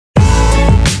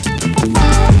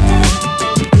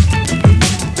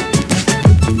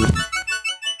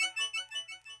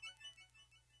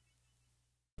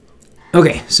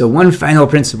Okay, so one final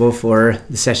principle for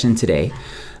the session today.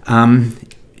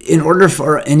 In order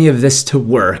for any of this to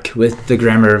work with the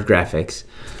grammar of graphics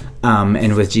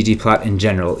and with ggplot in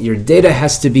general, your data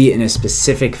has to be in a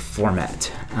specific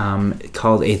format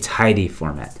called a tidy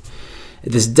format.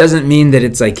 This doesn't mean that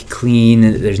it's like clean,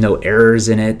 there's no errors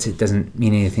in it. It doesn't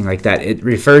mean anything like that. It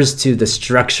refers to the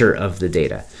structure of the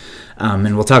data.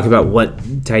 And we'll talk about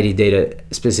what tidy data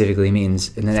specifically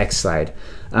means in the next slide.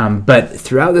 But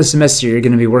throughout the semester, you're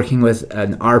going to be working with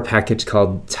an R package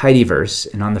called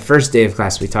tidyverse. And on the first day of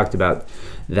class, we talked about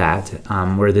that,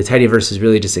 where the tidyverse is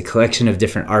really just a collection of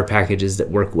different R packages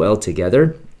that work well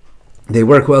together. They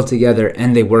work well together,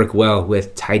 and they work well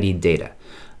with tidy data,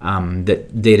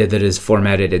 data that is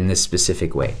formatted in this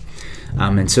specific way.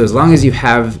 And so as long as you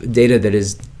have data that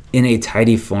is in a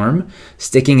tidy form,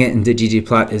 sticking it into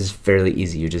ggplot is fairly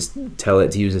easy. You just tell it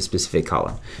to use a specific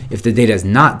column. If the data is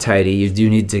not tidy, you do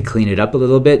need to clean it up a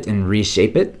little bit and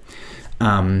reshape it.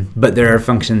 But there are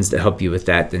functions that help you with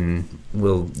that, and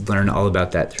we'll learn all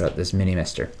about that throughout this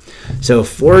mini-mester. So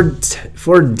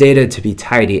for data to be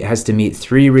tidy, it has to meet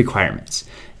 3 requirements.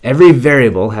 Every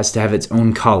variable has to have its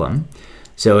own column.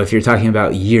 So if you're talking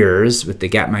about years with the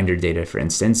Gapminder data, for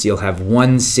instance, you'll have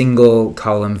one single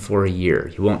column for a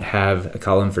year. You won't have a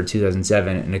column for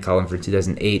 2007 and a column for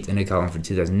 2008 and a column for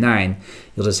 2009.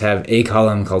 You'll just have a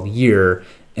column called year,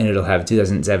 and it'll have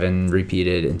 2007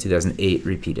 repeated and 2008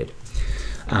 repeated.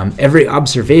 Every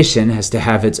observation has to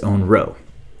have its own row.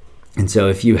 And so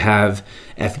if you have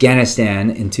Afghanistan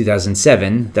in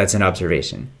 2007, that's an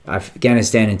observation.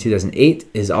 Afghanistan in 2008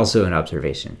 is also an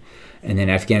observation. And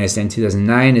then Afghanistan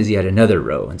 2009 is yet another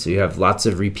row. And so you have lots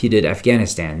of repeated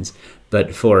Afghanistans,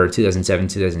 but for 2007,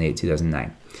 2008,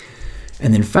 2009.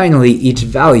 And then finally, each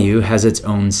value has its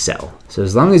own cell. So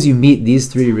as long as you meet these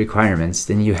 3 requirements,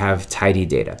 then you have tidy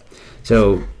data.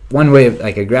 So one way,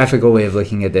 like a graphical way of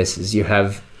looking at this, is you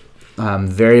have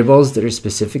variables that are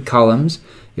specific columns,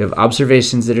 you have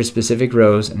observations that are specific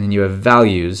rows, and then you have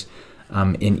values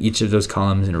in each of those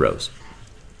columns and rows.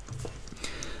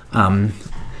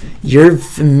 You're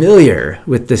familiar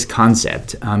with this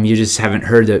concept. You just haven't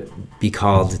heard it be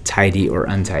called tidy or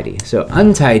untidy. So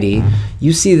untidy,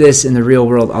 you see this in the real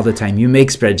world all the time. You make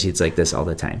spreadsheets like this all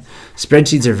the time.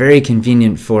 Spreadsheets are very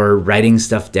convenient for writing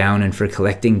stuff down and for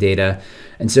collecting data.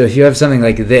 And so if you have something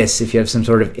like this, if you have some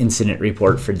sort of incident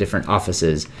report for different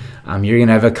offices, you're going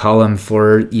to have a column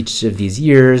for each of these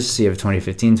years. So you have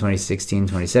 2015, 2016,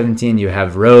 2017. You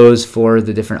have rows for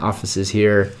the different offices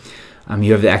here.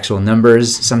 You have the actual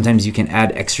numbers. Sometimes you can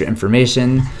add extra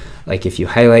information. Like if you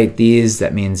highlight these,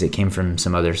 that means it came from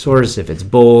some other source. If it's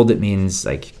bold, it means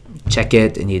like check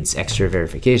it, it needs extra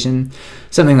verification,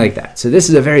 something like that. So this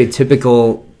is a very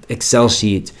typical Excel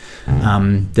sheet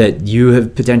that you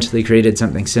have potentially created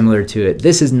something similar to it.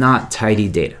 This is not tidy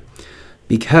data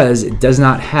because it does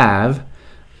not have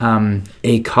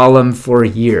a column for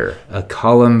year, a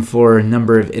column for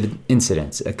number of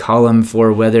incidents, a column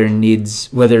for whether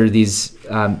these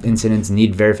incidents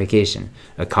need verification,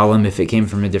 a column if it came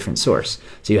from a different source.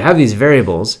 So you have these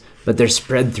variables, but they're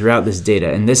spread throughout this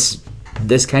data, and this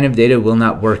kind of data will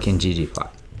not work in ggplot.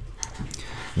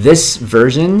 This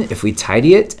version, if we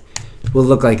tidy it, will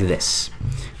look like this,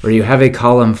 where you have a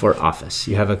column for office,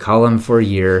 you have a column for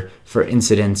year, for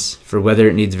incidents, for whether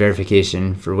it needs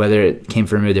verification, for whether it came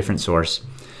from a different source.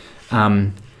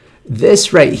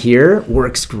 This right here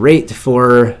works great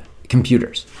for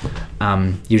computers.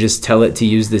 You just tell it to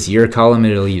use this year column,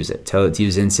 and it'll use it. Tell it to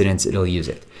use incidents, it'll use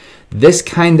it. This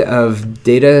kind of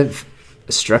data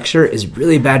structure is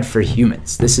really bad for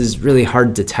humans. This is really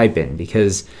hard to type in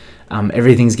because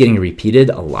everything's getting repeated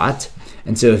a lot.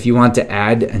 And so if you want to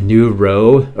add a new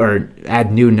row or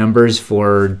add new numbers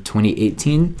for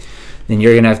 2018, then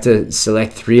you're going to have to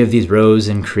select 3 of these rows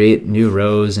and create new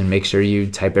rows and make sure you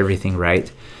type everything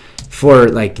right. For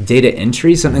like data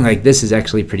entry, something like this is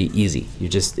actually pretty easy. You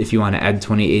just, if you want to add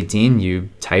 2018, you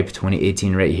type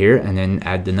 2018 right here and then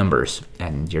add the numbers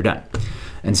and you're done.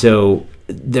 And so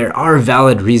there are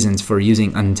valid reasons for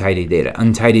using untidy data.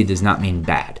 Untidy does not mean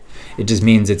bad. It just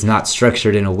means it's not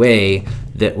structured in a way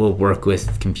that will work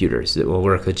with computers, that will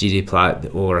work with ggplot,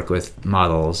 that will work with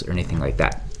models or anything like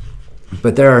that.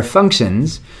 But there are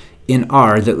functions in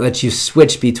R that let you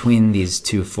switch between these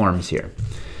 2 forms here.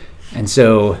 And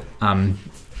so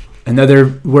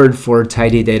another word for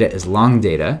tidy data is long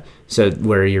data, so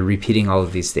where you're repeating all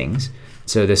of these things.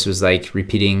 So this was like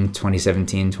repeating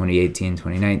 2017, 2018,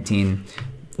 2019.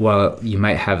 Well, you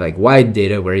might have like wide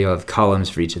data where you'll have columns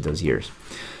for each of those years.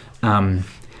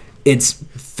 It's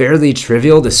fairly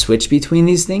trivial to switch between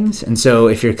these things. And so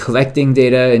if you're collecting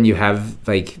data and you have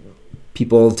like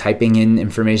people typing in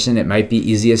information, it might be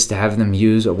easiest to have them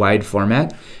use a wide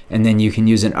format, and then you can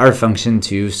use an R function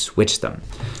to switch them.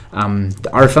 The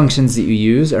R functions that you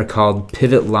use are called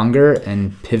pivot longer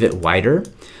and pivot wider.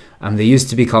 They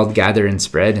used to be called gather and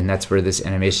spread, and that's where this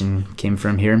animation came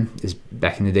from here, is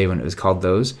back in the day when it was called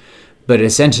those. But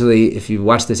essentially, if you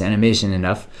watch this animation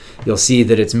enough, you'll see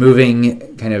that it's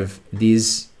moving kind of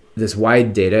this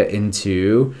wide data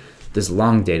into this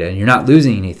long data, and you're not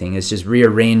losing anything. It's just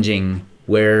rearranging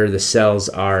where the cells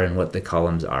are and what the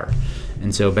columns are.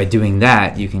 And so by doing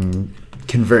that, you can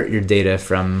convert your data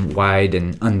from wide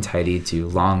and untidy to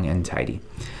long and tidy.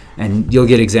 And you'll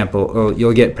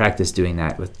get practice doing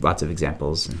that with lots of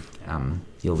examples, and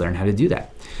you'll learn how to do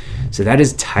that. So that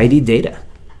is tidy data.